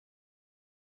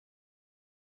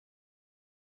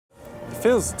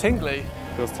feels tingly.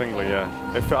 Feels tingly, yeah.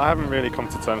 I haven't really come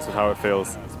to terms with how it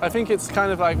feels. I think it's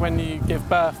kind of like when you give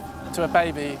birth to a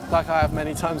baby, like I have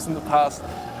many times in the past.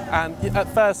 And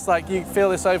at first, like, you feel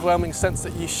this overwhelming sense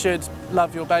that you should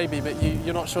love your baby, but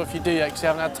you're not sure if you do yet because you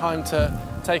haven't had time to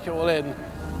take it all in.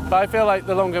 But I feel like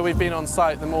the longer we've been on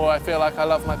site, the more I feel like I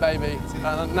love my baby.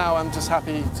 And now I'm just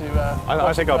happy to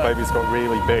I think our baby's got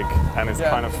really big and is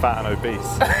kind of fat and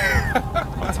obese.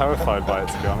 I'm terrified by it,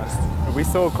 to be honest. We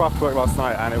saw Kraftwerk last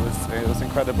night and it was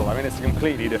incredible. I mean, it's a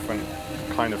completely different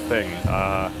kind of thing.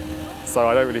 So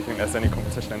I don't really think there's any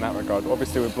competition in that regard.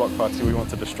 Obviously with Block Party, we want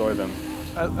to destroy them.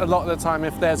 A lot of the time,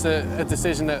 if there's a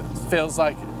decision that feels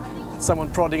like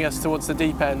someone prodding us towards the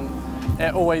deep end,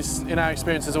 it always, in our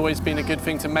experience, has always been a good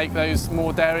thing to make those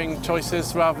more daring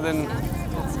choices rather than,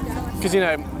 because, you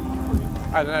know,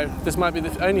 I don't know, this might be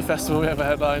the only festival we ever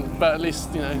headline, but at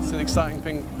least, you know, it's an exciting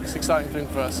thing. It's an exciting thing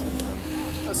for us.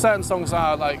 Certain songs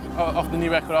are, like, off the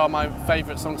new record, are my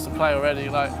favourite songs to play already.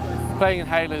 Like, playing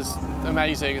Inhaler's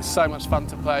amazing. It's so much fun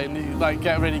to play, and you like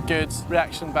get a really good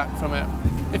reaction back from it.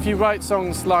 If you write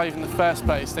songs live in the first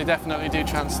place, they definitely do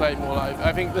translate more live.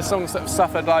 I think the songs that have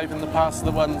suffered live in the past are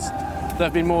the ones that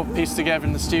have been more pieced together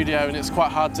in the studio, and it's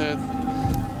quite hard to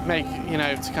make, you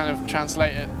know, to kind of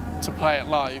translate it to play it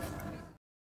live.